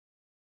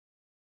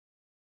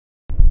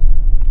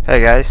Hey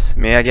guys,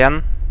 me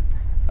again.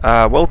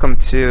 Welcome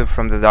to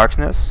From the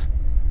Darkness,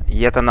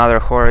 yet another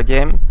horror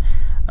game.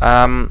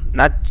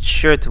 Not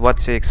sure what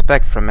to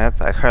expect from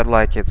it. I heard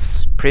like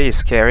it's pretty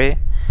scary.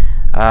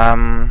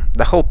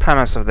 The whole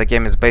premise of the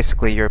game is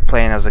basically you're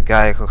playing as a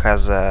guy who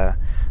has a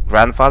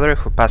grandfather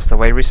who passed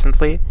away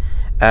recently,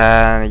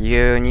 and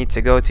you need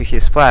to go to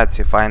his flat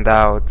to find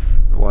out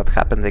what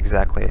happened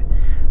exactly.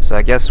 So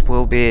I guess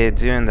we'll be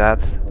doing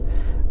that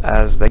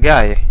as the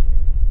guy.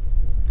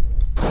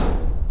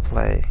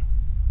 Play.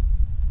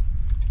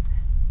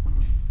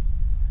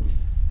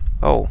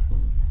 Oh,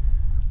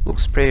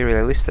 looks pretty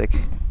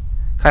realistic.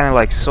 Kind of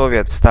like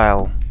Soviet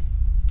style.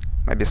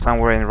 Maybe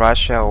somewhere in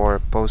Russia or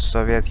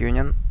post-Soviet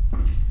Union.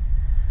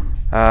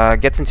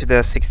 Get into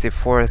the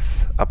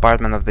 64th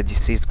apartment of the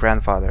deceased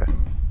grandfather.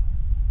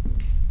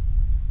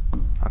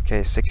 Okay,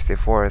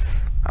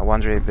 64th. I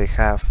wonder if they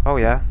have... Oh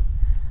yeah.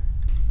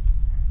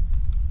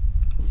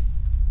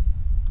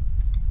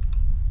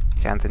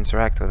 Can't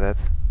interact with it.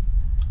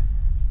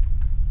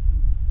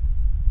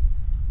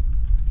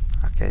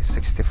 Okay,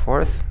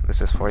 64th.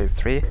 This is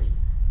 43.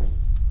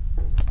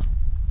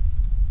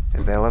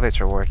 Is the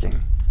elevator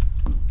working?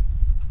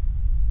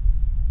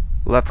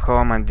 Left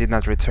home and did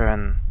not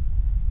return.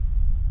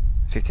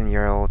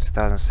 15-year-old,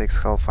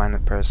 2006, help find a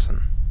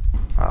person.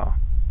 Wow.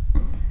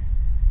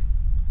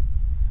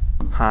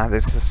 Huh,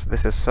 this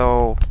is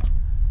so...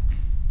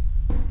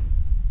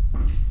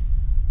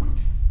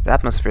 The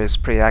atmosphere is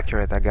pretty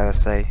accurate, I gotta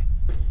say.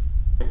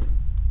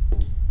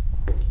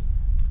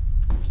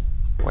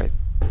 Wait.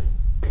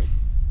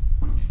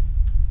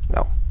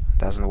 No,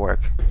 doesn't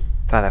work.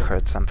 Thought I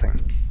heard something.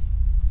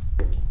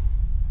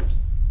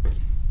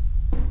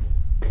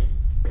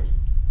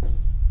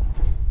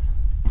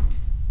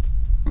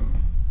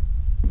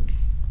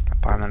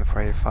 Apartment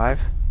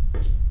 45.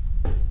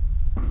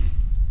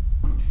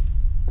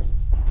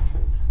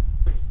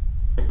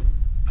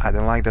 I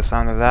don't like the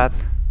sound of that.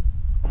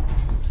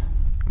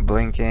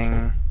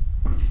 Blinking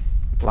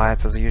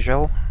lights as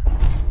usual.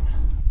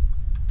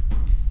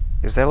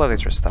 Is the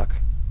elevator stuck?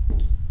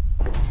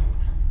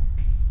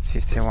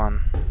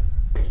 51.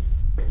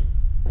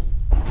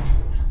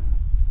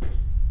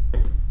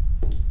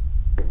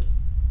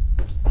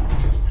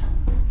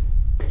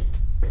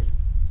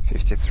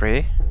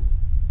 $53.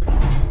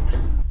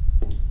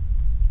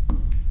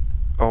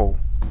 Oh.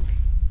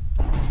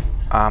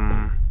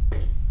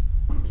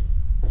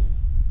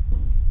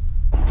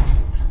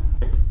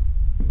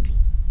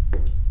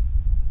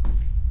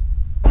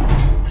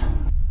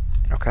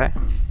 Okay.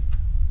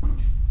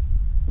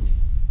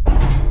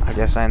 I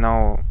guess I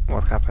know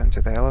what happened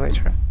to the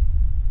elevator.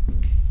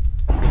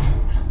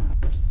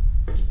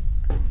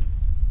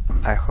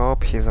 I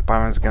hope his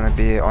apartment's gonna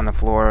be on a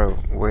floor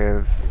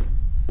with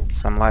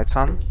some lights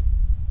on.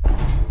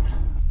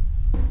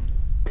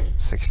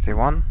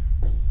 61.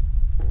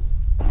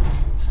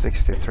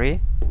 63.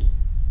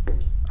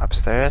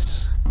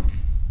 Upstairs.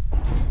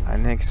 I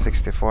think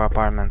 64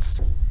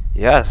 apartments.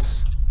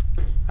 Yes!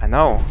 I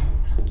know!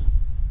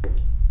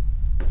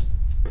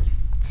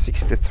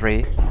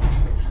 63.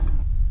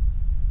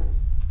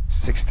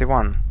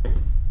 61.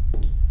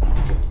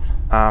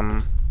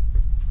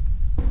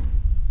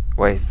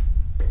 Wait.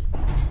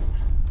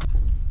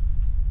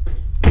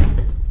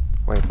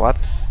 Wait, what?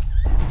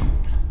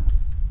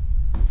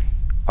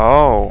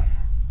 Oh!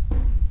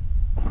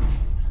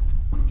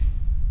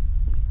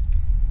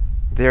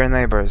 Dear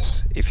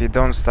neighbors, if you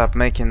don't stop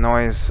making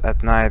noise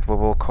at night, we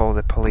will call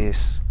the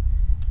police.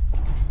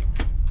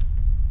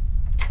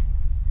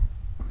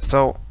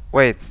 So,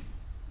 wait.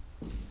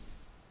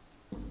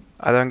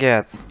 I don't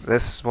get.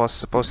 This was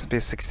supposed to be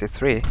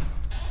 63.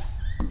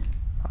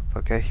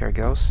 Okay, here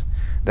goes.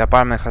 The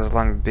apartment has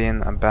long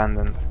been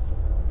abandoned.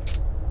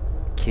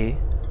 Key.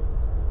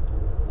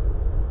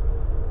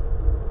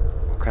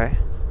 Okay.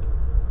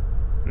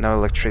 No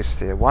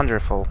electricity.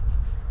 Wonderful.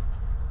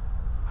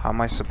 How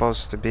am I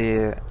supposed to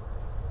be...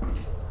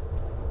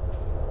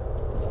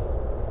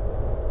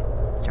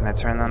 Can I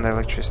turn on the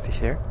electricity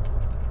here?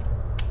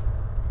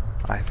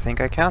 I think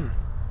I can.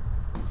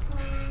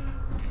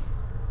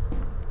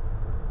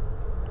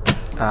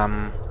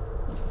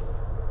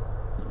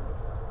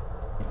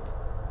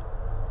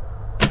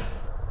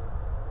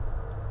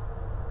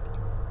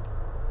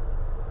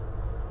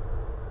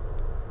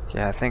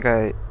 Yeah, I think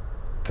I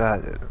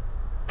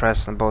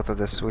pressed on both of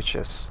the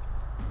switches.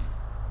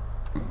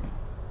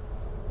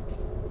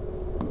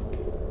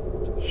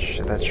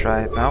 Should I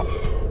try it now?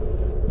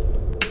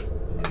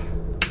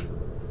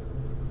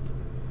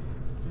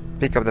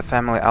 Pick up the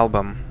family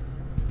album.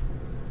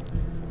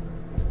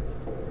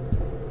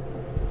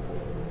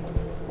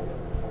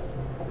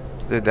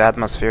 Dude, the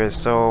atmosphere is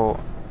so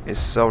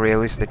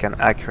realistic and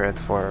accurate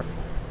for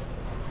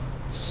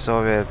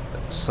Soviet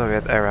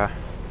era.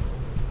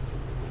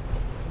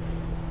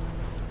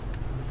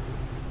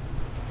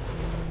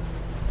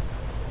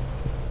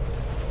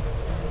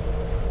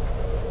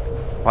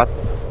 What?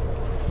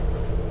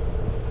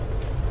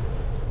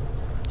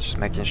 Just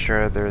making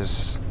sure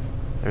there's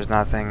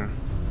nothing.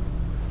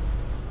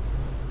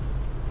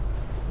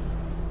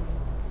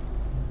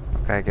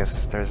 Okay, I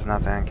guess there's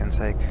nothing I can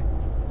take.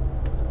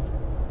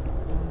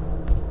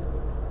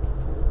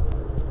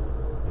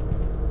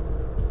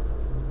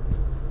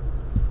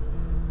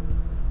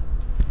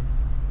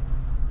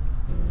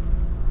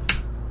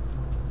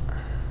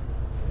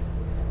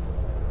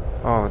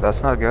 Oh,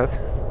 that's not good.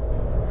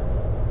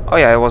 Oh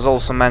yeah, it was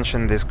also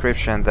mentioned in the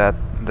description that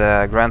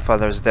the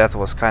grandfather's death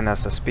was kinda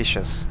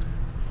suspicious.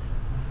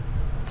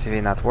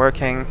 TV not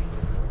working.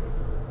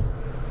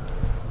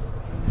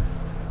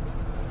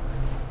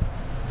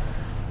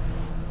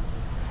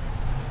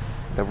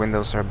 The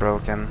windows are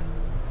broken.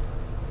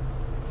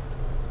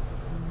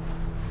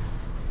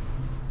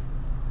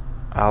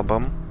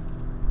 Album.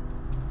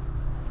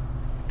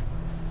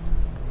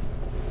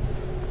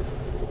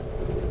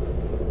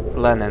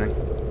 Lenin.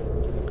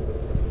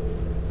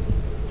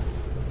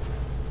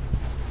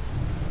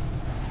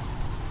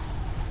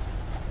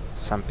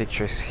 Some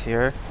pictures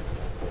here.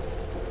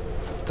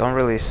 Don't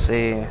really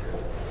see.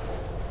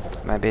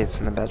 Maybe it's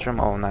in the bedroom.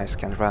 Oh, nice,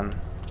 can run.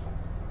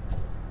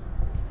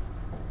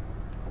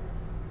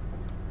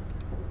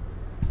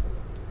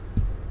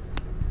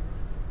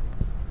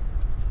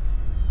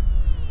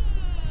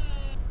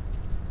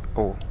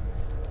 Oh.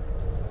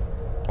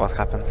 What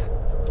happened?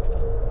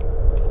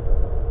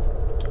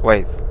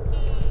 Wait.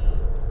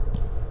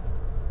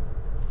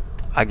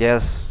 I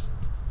guess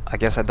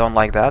I don't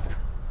like that.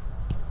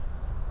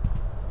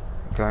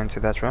 Go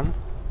into that room.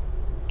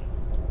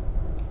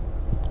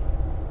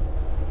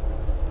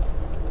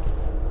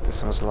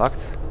 This one's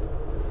locked.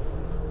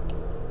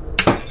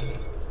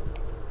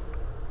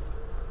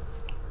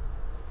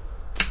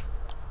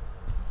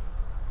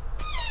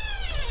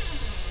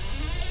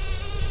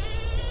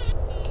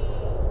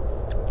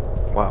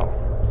 Wow.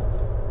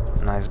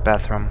 Nice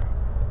bathroom.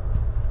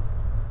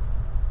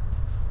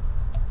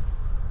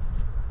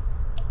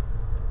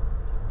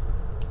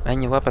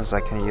 Any weapons I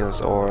can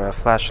use, or a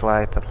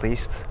flashlight at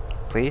least,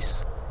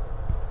 please?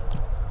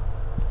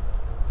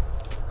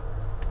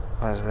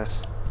 What is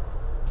this?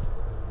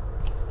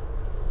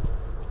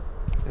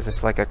 Is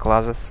this like a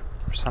closet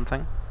or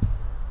something?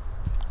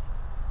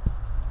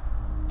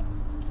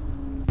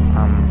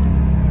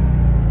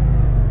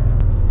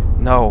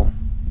 No.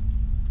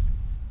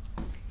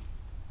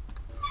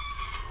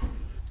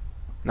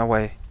 No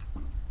way.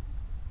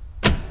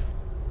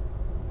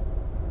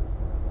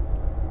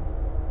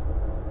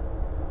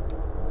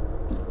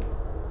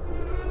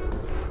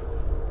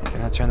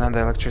 Can I turn on the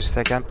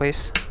electricity again,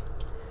 please?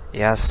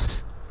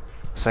 Yes.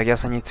 So I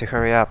guess I need to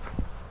hurry up.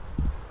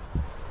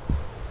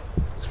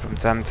 So from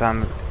time to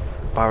time,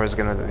 power is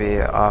gonna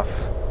be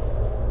off.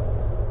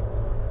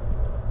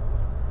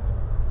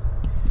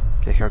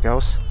 Okay, here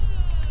goes.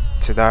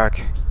 Too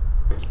dark.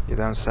 You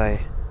don't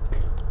say.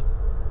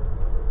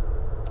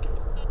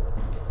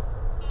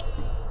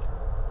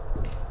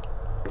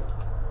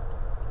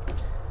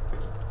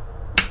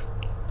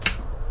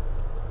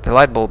 The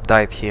light bulb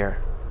died here,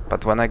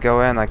 but when I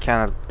go in, I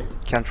can't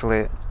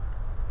really.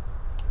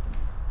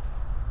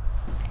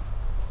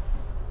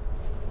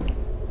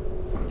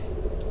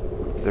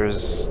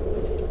 There's.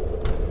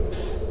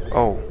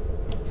 Oh.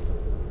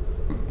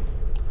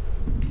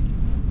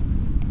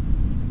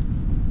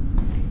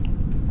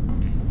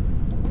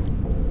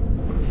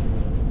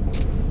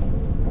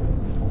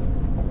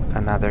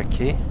 Another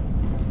key.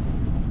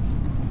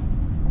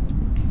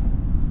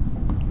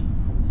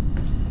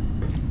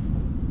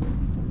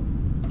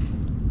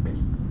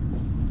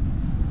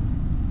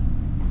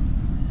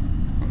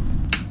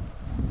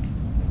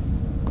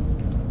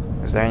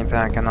 Is there anything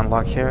I can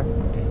unlock here?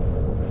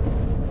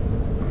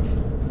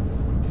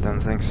 Don't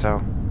think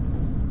so.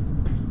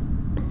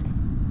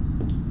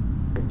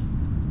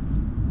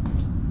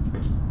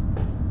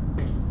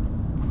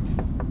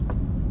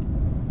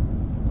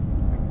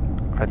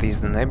 Are these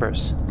the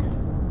neighbors?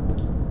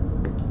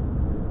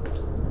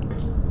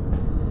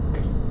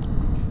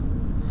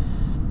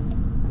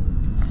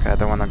 Okay, I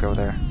don't want to go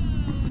there.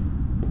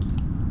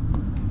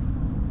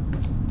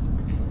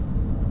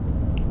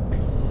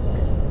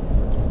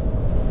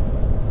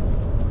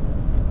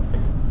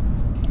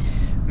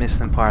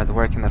 Missing part,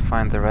 where can I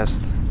find the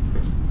rest?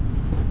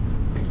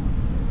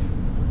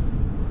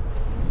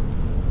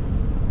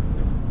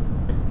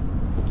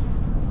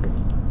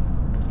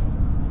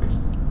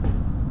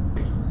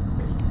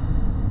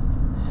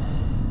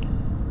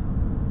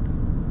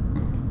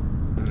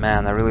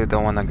 Man, I really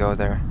don't want to go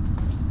there.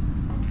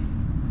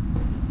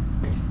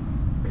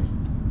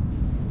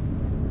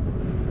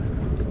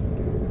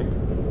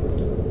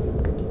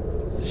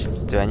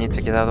 Do I need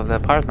to get out of the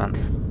apartment?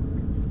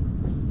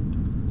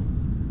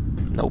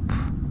 Nope.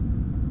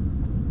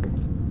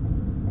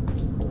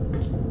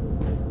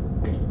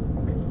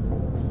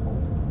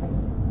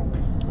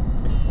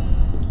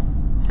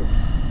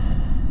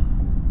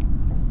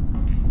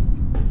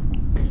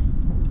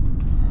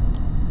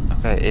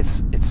 Okay,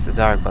 it's too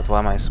dark, but what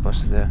am I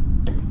supposed to do?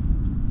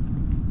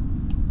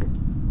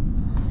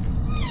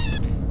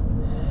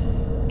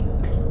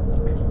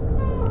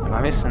 Am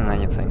I missing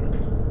anything?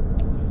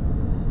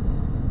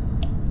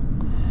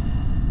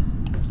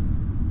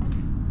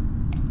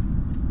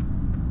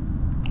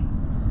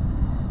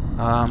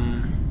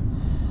 Um...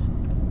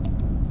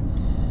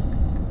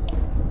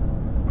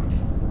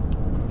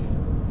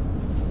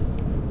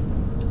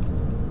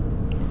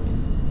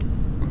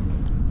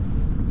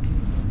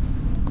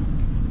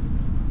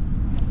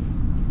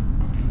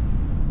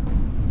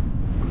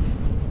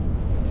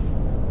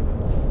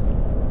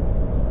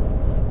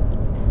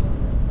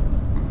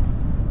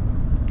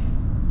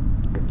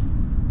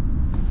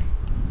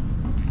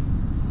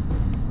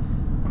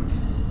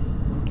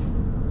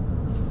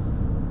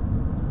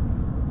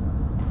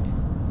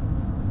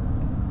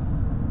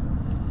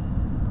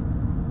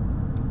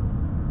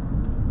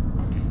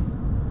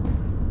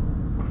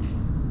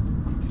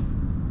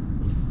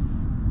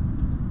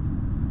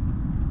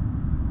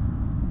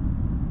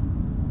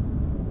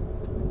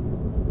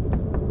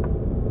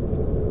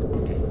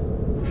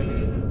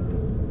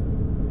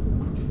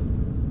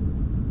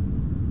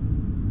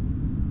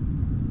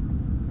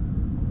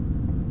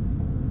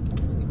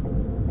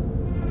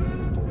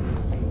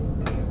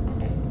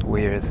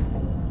 Weird.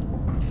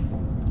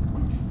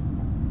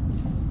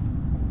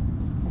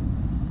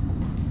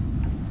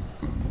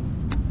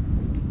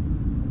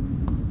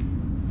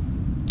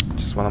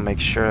 Just want to make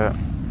sure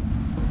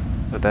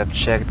that I've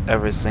checked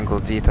every single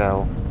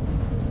detail.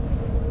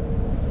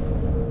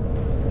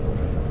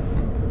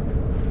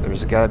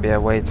 There's gotta be a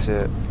way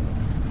to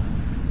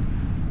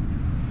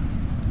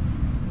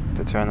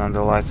turn on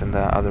the lights in the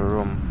other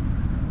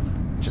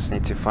room. Just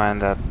need to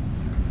find that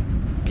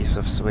piece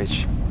of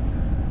switch.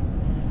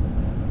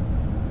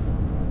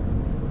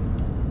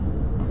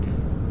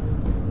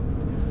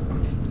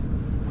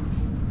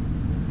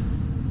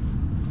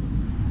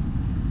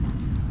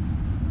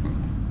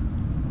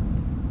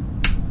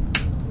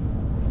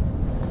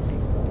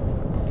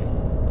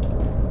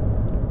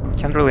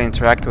 Can't really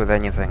interact with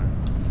anything.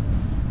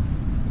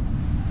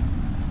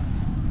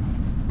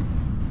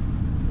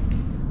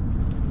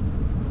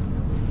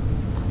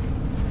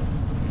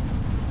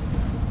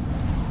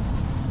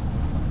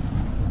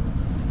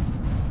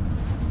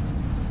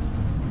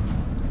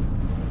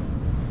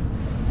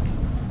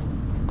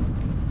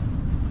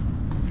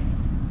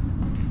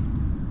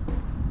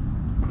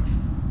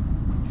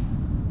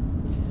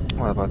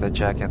 What about the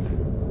jacket?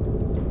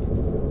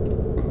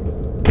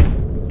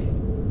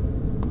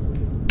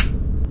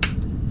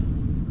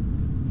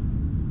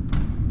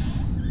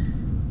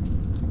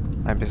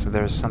 Maybe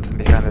there's something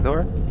behind the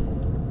door?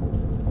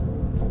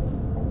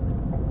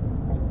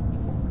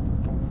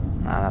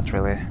 Nah, not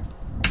really.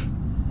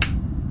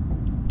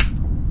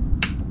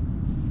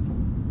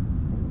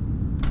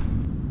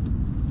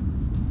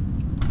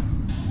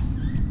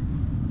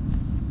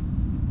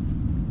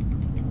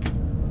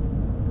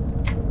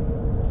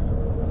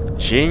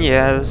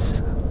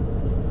 Genius!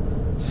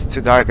 It's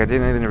too dark, I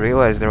didn't even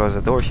realize there was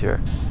a door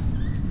here.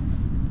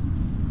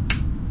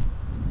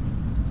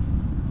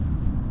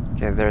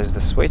 Okay, there's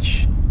the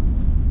switch.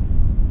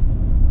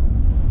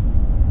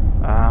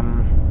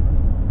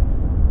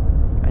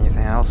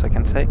 Anything else I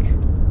can take?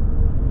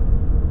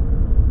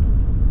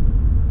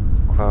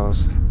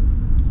 Closed.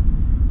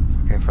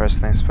 Okay, first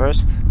things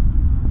first.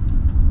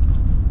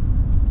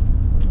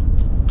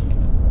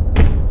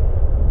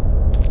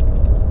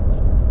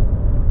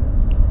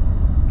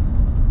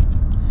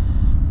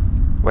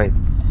 Wait.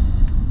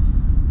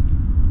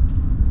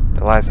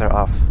 The lights are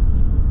off.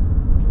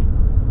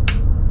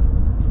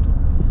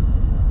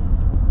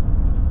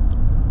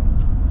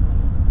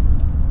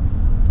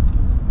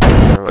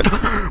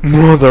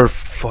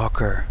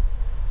 Motherfucker.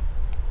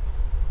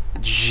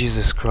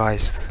 Jesus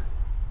Christ.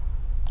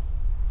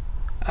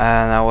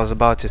 And I was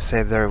about to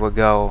say there we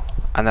go.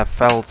 And I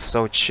felt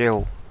so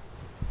chill.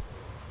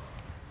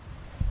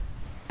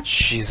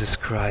 Jesus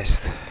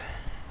Christ.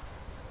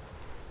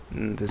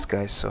 This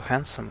guy's so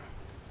handsome.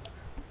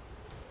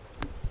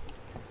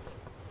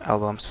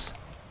 Albums.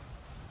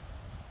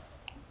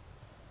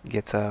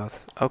 Get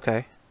out.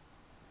 Okay.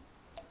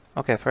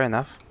 Okay, fair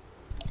enough.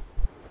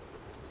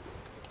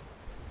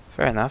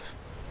 Fair enough.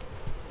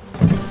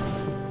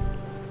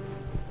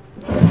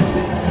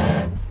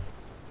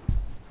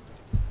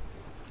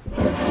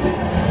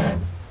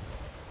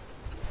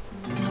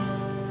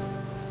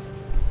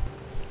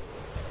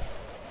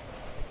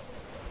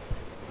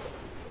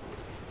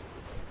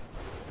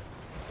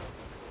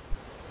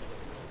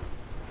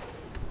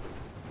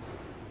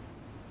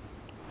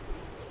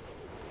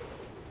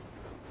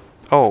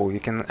 Oh, you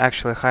can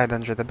actually hide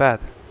under the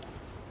bed.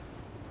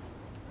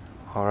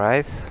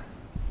 Alright.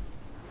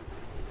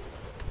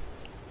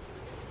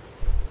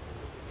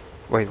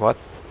 Wait, what?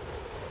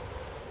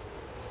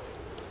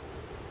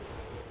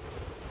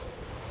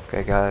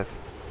 Okay, got it.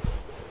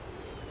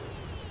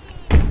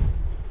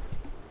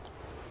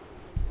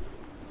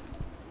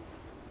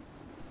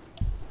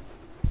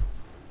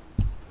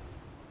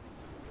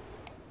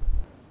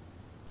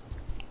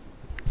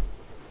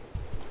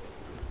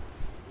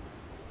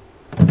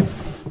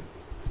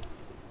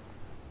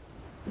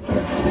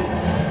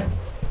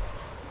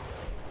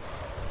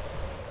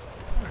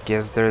 I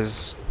guess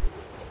there's...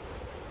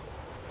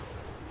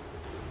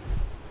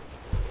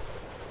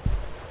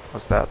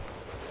 What's that?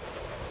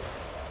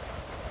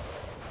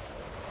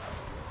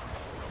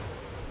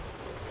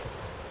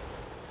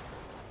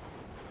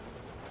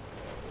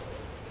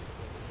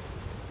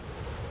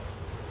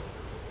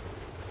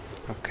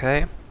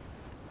 Okay.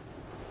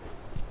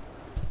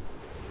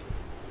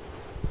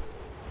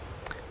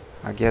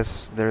 I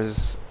guess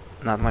there's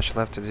not much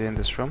left to do in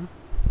this room.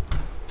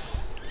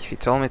 If he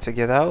told me to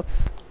get out,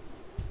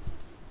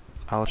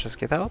 I'll just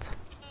get out.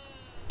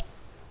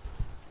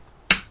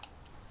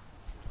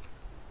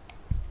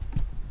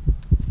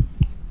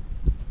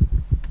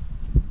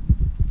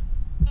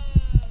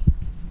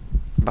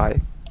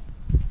 Bye.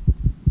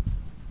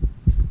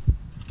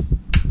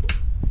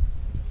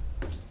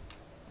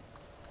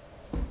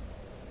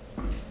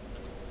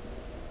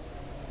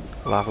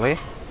 Lovely.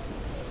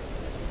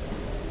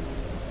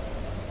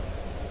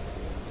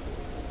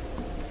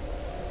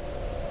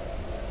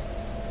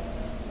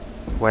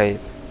 Wait.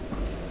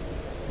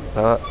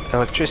 The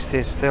electricity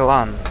is still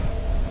on.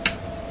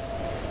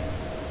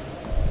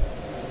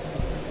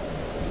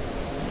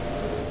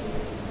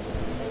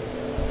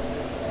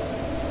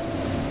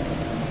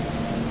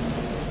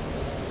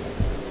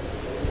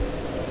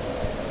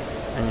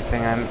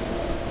 Anything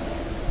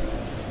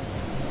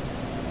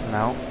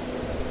No.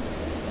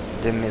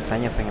 Didn't miss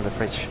anything in the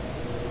fridge.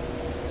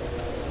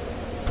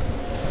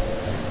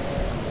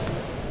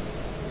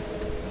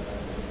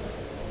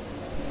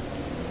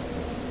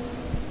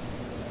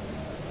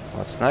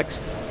 What's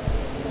next?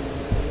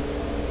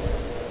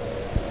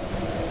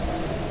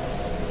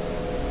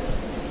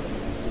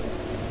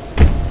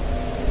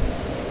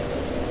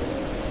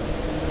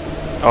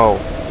 Oh.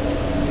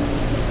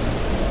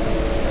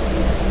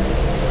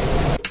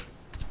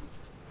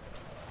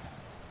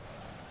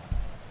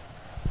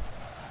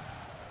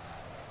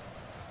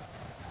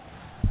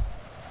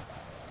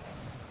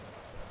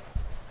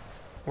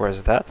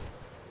 Where's that?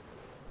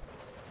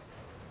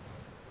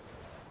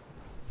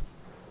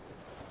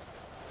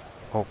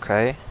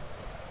 Okay.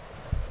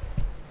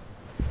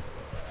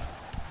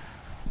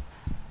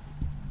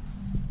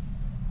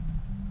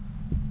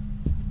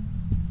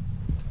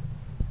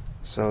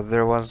 So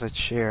there was a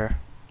chair.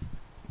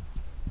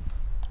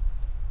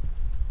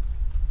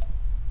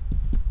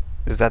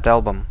 Is that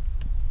album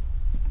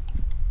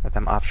that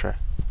I'm after?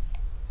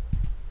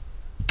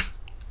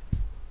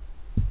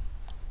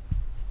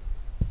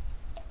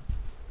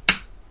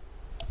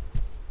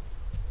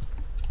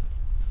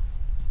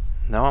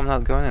 No, I'm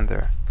not going in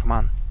there. Come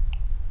on.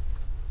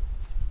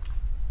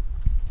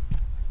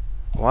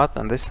 What?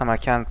 And this time I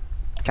can't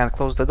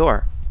close the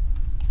door.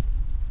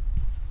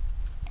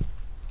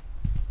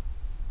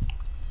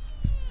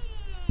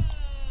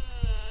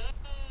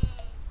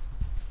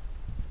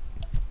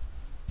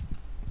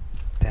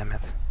 Damn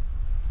it.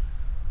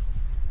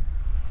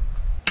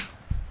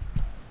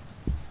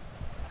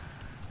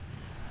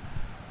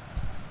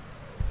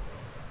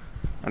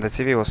 And the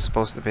TV was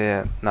supposed to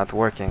be not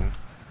working.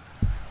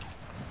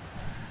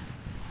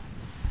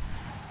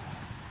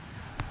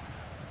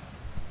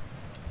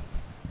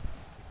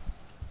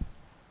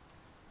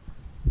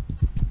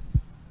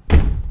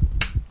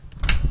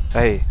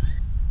 Hey,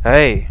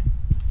 hey!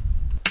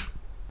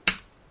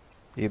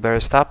 You better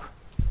stop.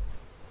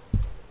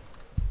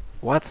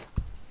 What?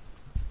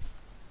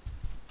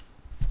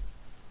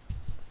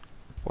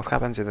 What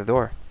happened to the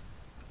door?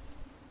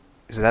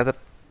 Is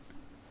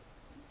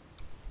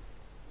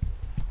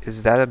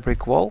that a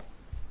brick wall?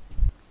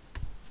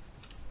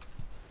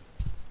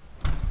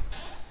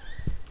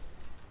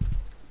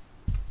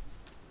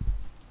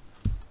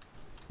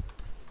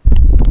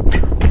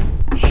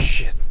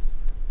 Shit.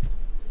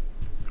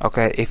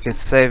 Okay, if it's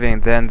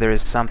saving, then there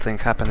is something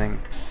happening.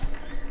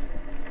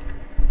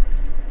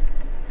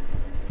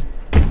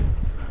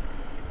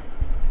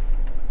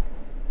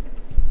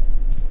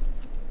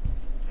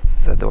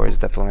 The door is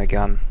definitely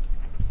gone.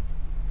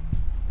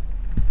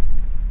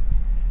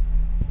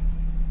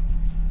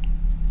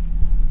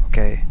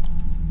 Okay.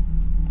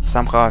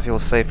 Somehow I feel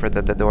safer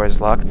that the door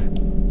is locked.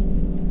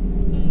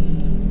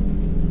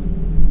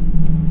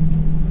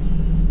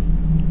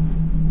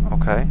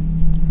 Okay.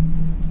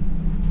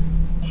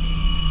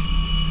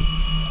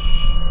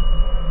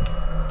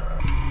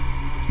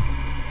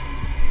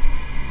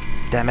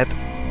 Damn it.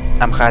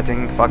 I'm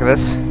hiding. Fuck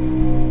this.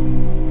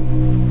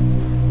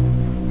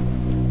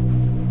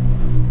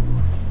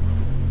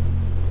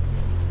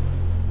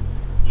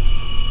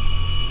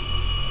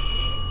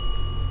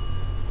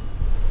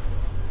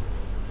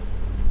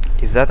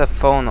 Is that a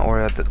phone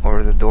or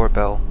the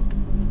doorbell?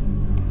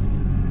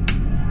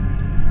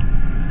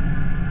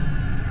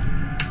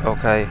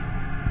 Okay.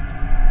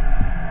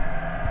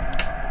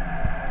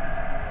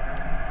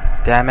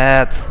 Damn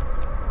it!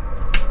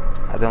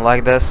 I don't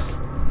like this.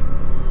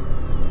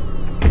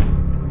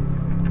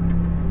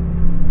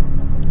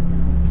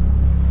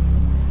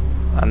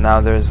 And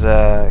now there's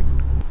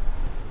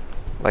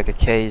like a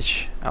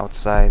cage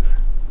outside,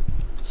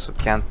 so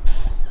can't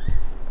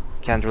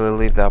really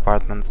leave the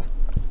apartment,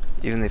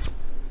 even if.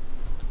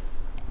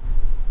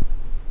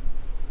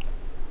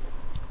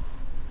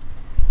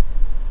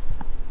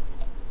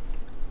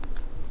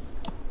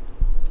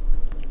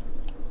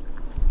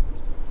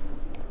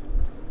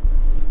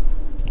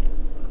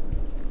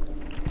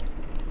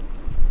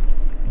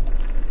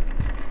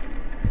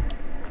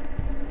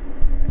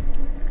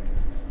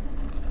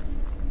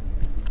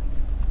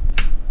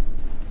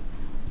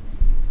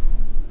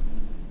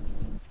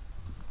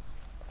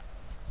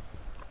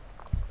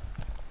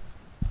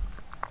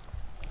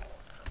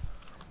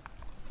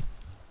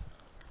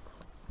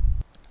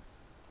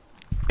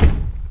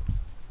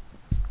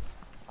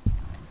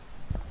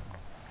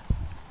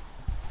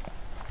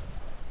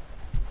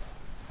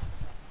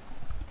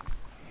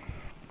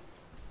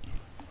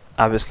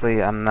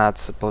 Obviously, I'm not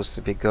supposed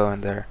to be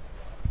going there.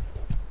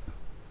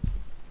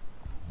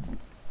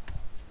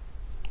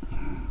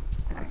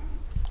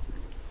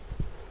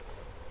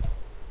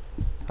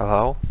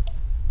 Hello?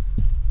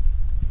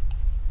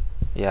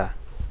 Yeah.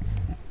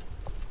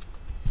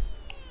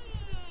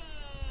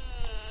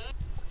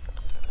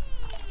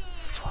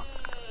 Fuck.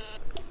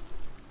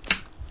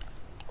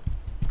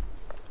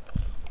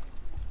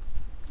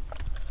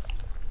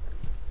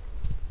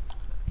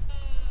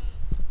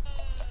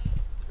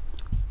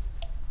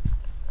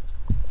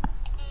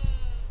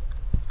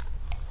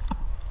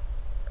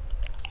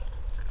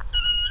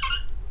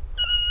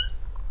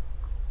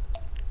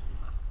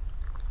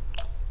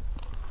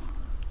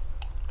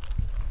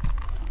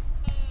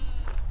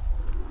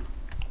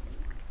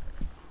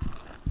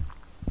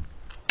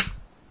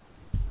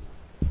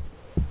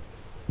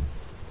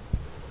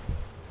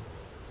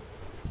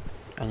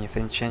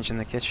 Anything change in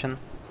the kitchen?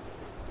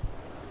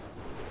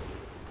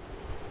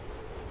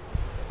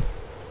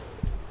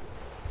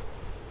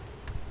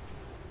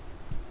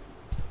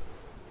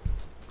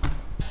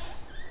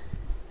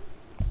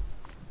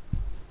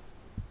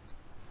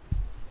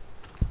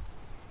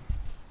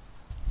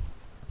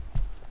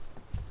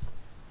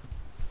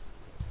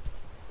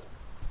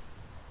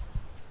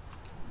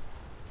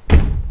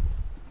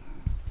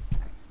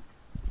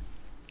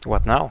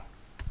 What now?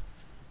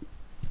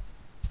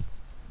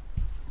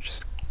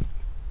 Just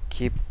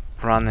keep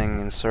running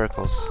in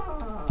circles.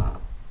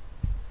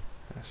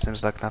 It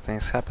seems like nothing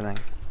is happening.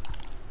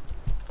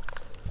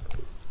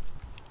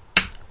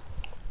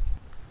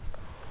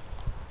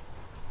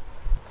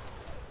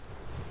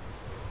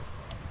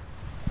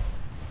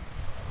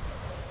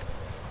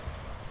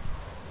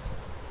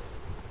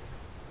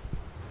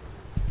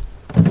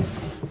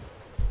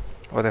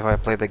 What if I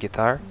play the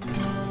guitar?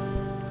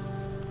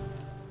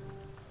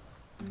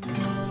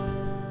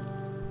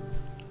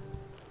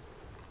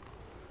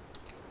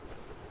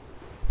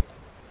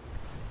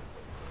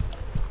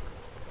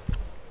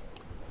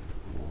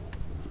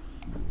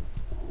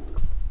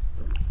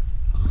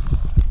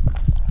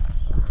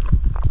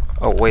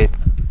 Oh wait,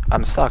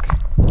 I'm stuck.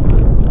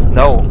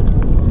 No!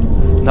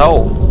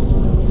 No!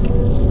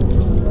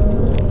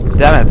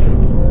 Damn it!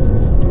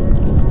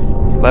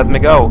 Let me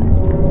go!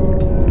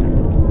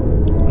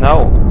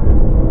 No!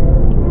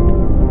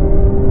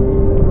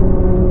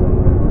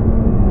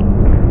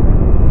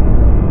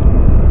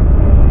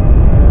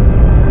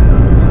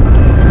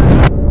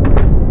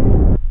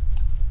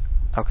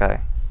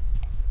 Okay.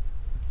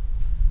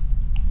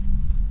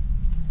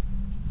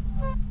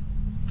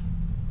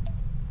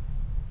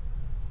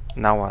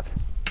 Now what?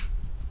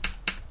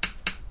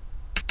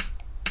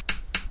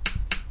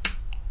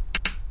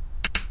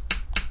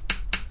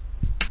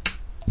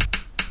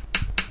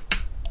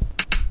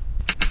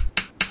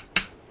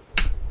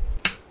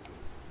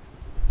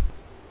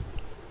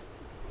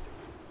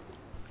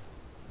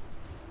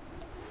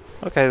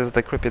 Okay,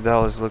 the creepy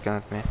doll is looking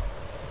at me.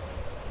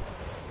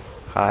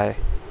 Hi.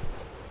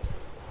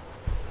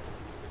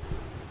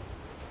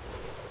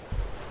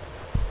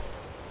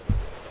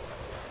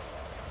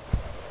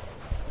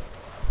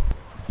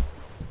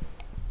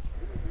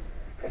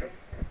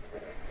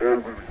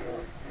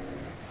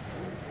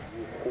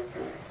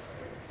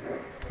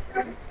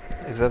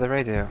 Is that the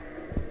radio?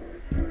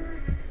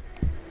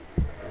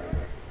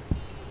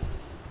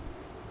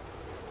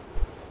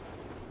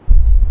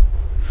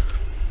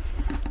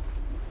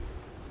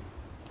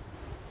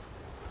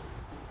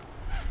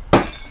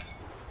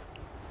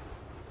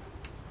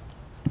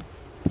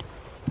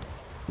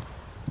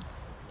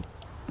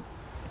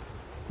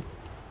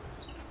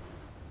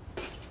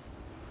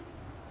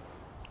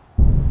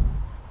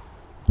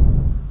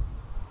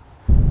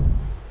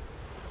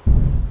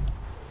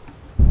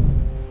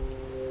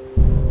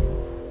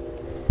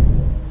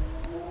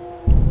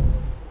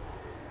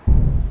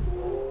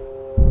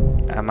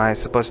 Am I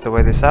supposed to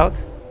wait this out?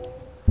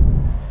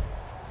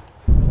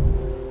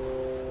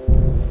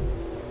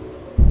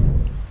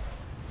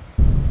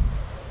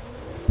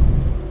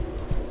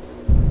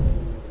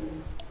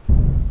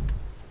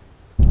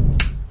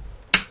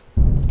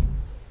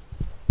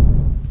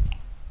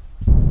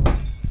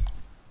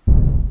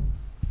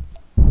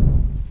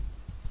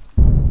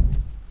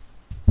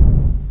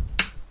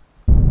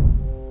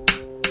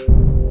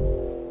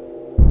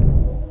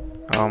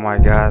 Oh my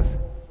god.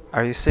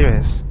 Are you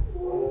serious?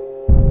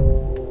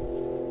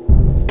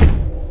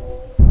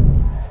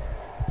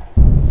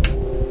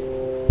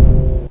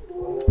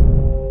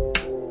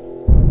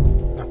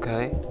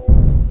 Okay.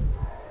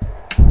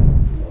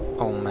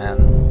 Oh man.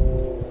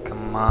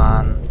 Come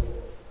on.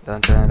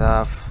 Don't turn it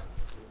off.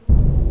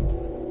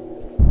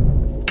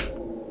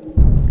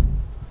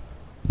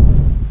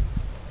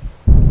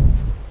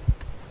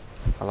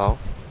 Hello?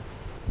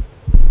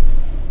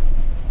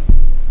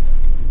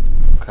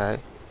 Okay.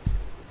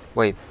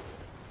 Wait.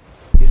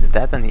 Is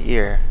that an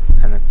ear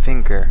and a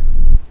finger?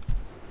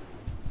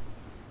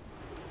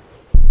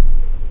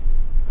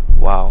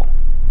 Wow.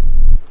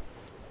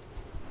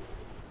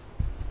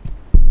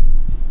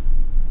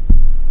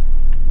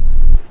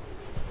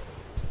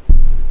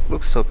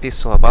 Looks so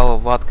peaceful, a bottle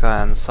of vodka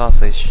and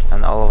sausage,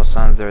 and all of a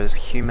sudden there's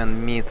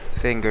human meat,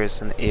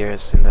 fingers and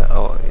ears in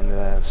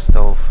the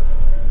stove.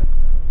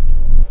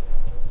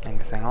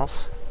 Anything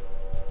else?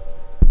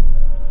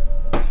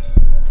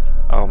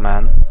 Oh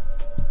man.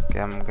 Okay,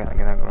 I'm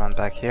gonna run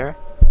back here.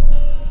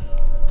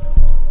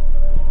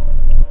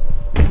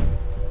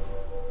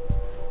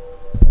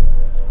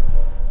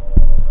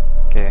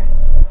 Okay,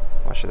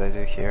 what should I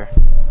do here?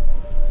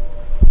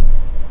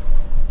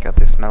 Got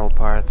these metal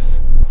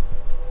parts.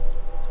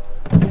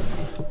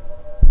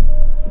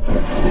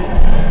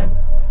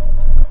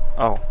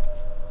 Oh.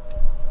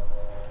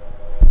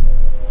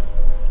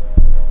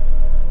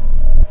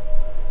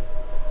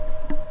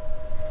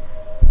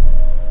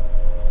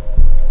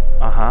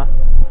 Uh-huh.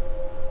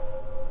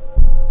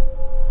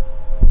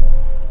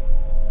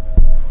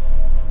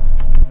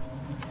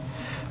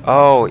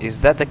 Oh, is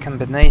that the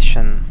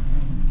combination?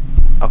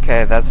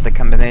 Okay, that's the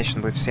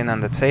combination we've seen on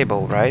the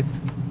table, right?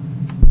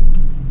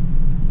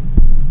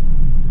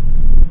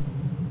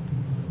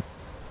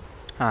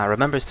 I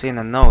remember seeing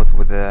a note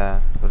with the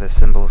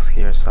symbols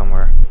here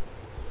somewhere.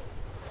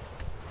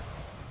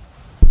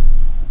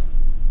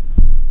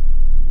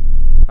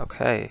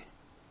 Okay.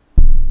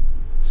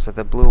 So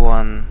the blue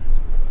one.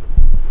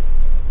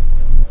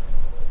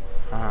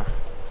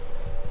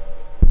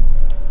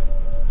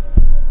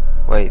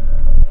 Wait.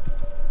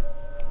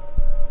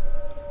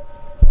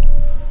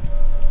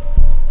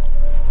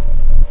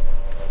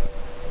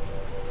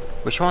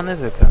 Which one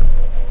is it then?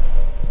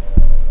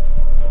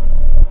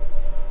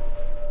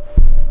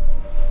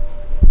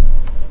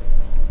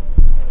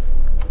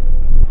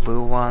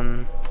 Blue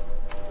one.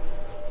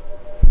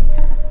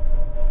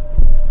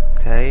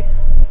 Okay.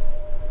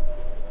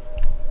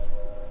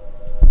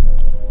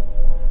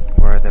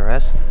 Where are the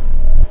rest?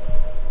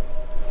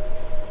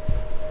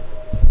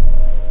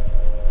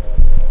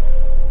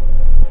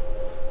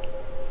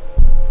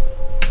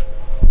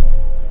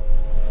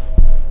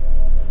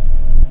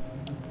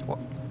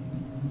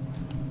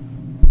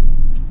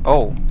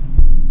 Oh.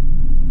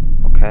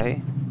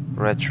 Okay.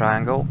 Red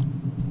triangle.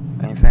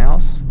 Anything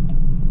else?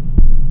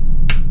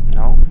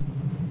 No.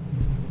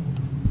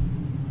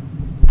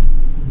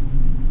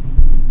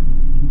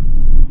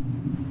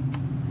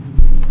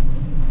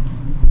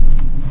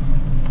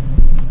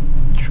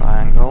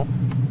 Triangle.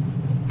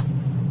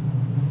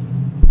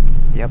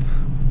 Yep.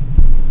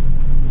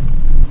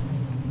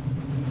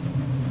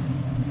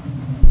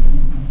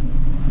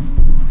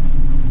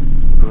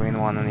 Green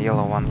one and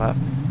yellow one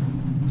left.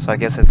 So I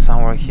guess it's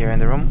somewhere here in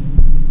the room.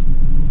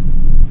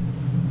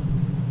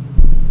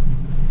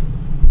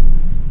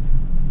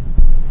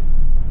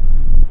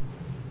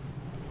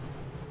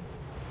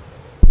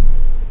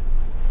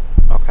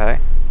 Okay.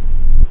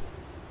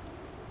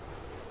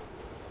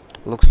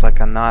 Looks like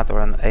a knot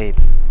or an 8.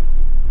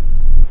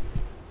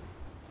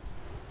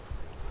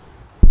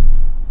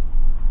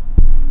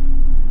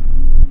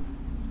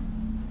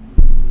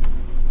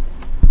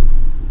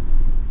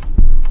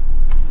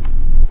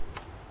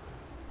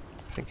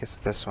 I think it's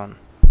this one.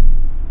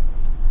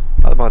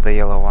 What about the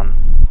yellow one?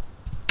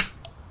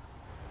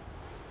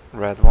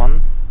 Red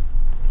one.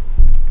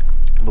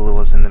 Blue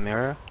was in the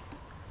mirror.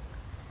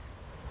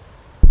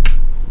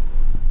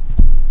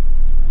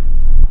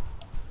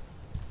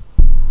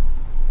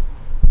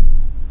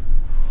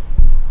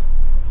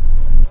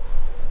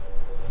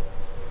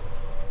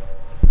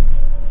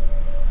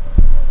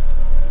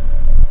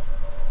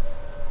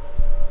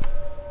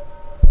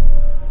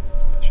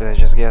 Should I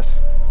just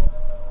guess?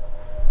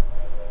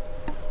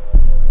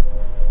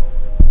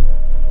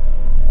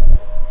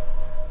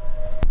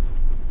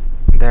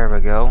 There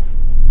we go.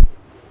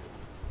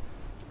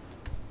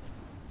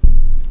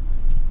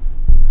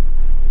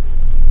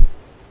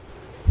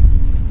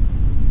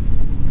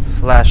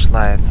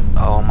 Flashlight.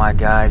 Oh my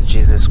god,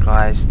 Jesus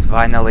Christ,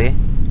 finally.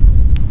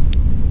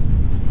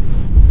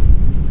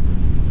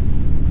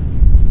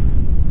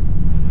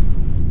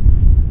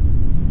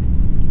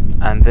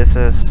 And this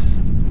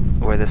is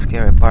where the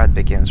scary part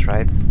begins,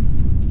 right?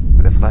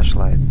 With the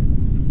flashlight.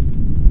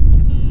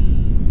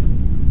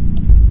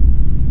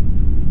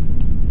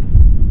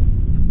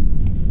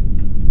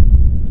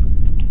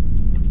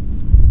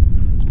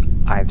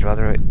 I'd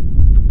rather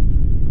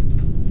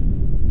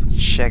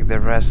check the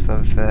rest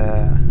of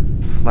the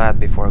flat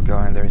before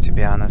going there, to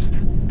be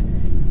honest.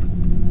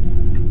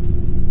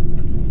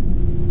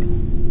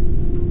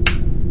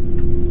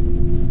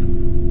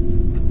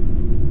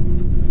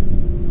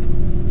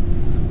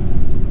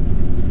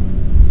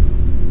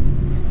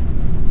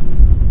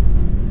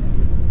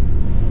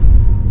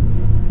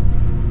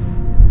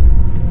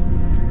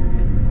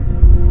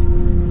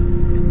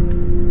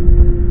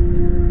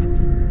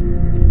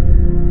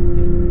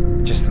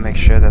 Just to make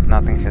sure that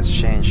nothing has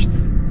changed.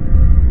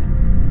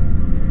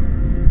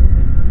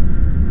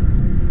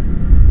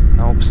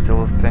 Nope,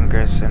 still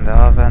fingers in the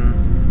oven.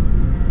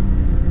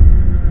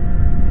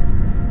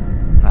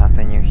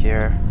 Nothing new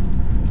here.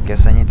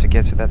 Guess I need to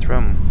get to that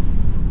room.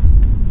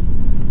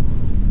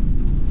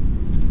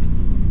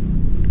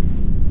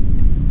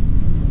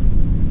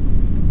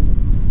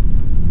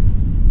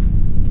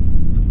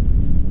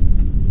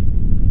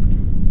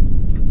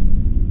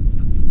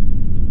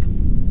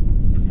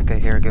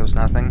 goes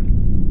nothing.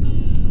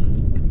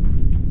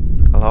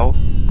 Hello?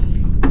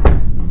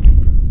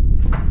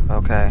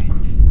 Okay.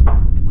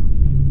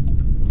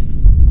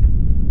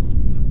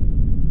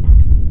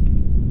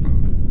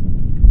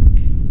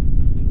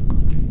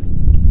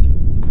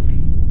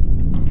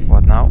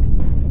 What now?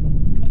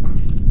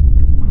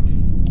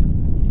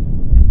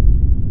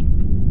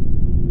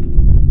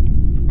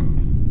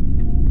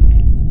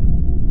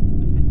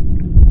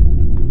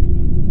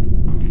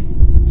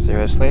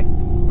 Seriously?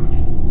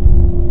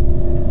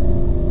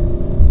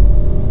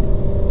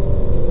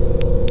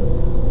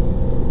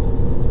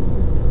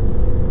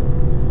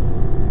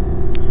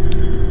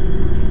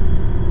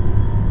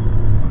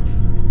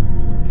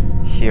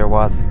 Hear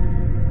what?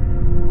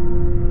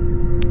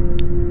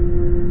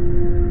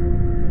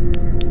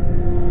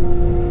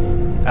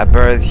 I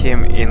buried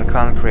him in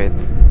concrete.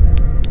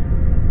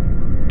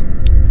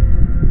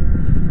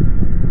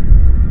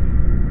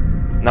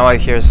 Now I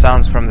hear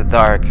sounds from the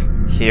dark.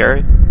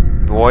 Here,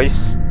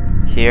 voice,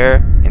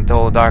 here, in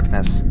total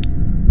darkness.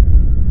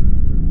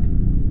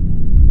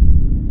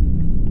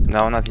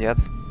 No, not yet.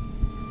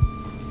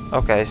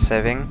 Okay,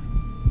 saving.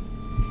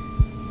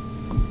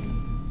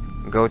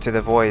 Go to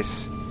the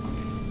voice.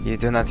 You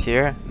do not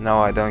hear? No,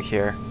 I don't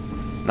hear.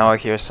 Now I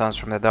hear sounds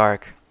from the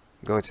dark.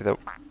 Go to the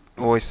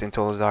voice in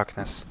total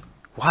darkness.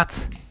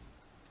 What?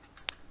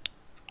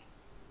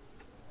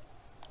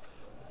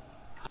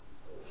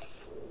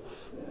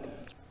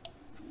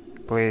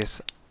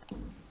 Please.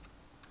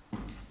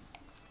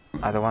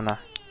 I don't wanna.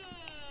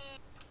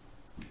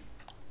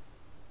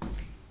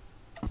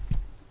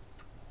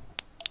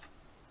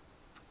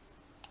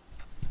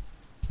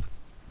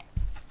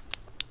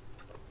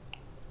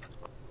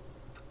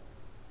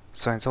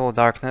 So in total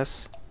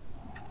darkness.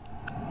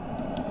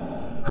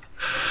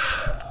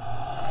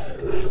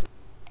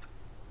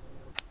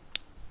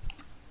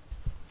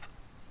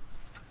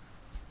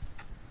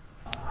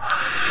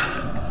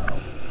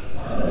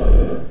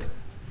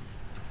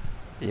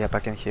 Yep, I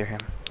can hear him.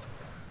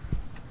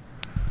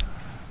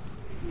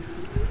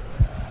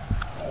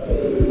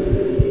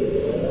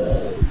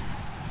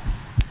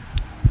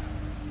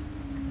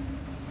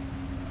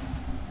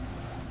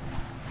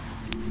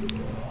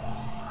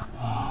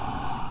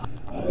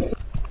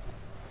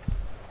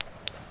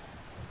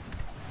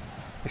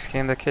 Is he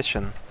in the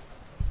kitchen?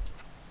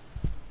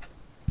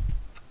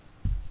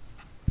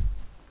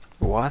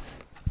 What?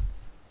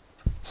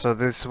 So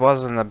this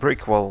wasn't a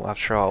brick wall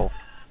after all.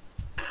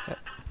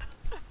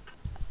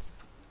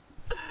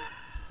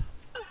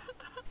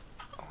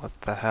 What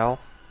the hell?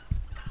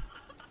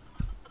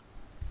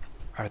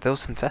 Are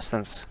those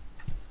intestines?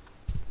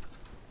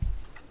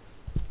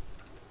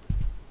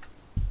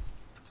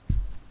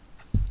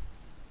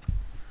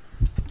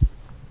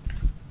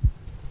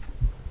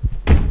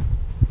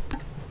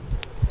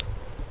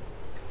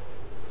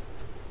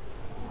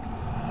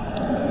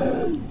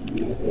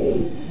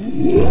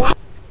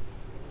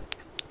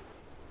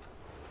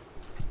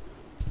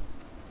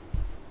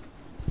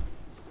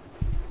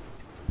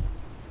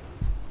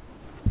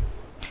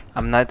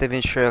 I'm not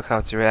even sure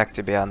how to react,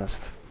 to be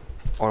honest,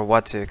 or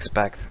what to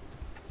expect.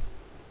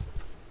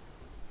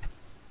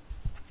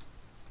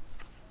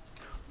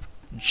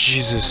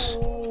 Jesus.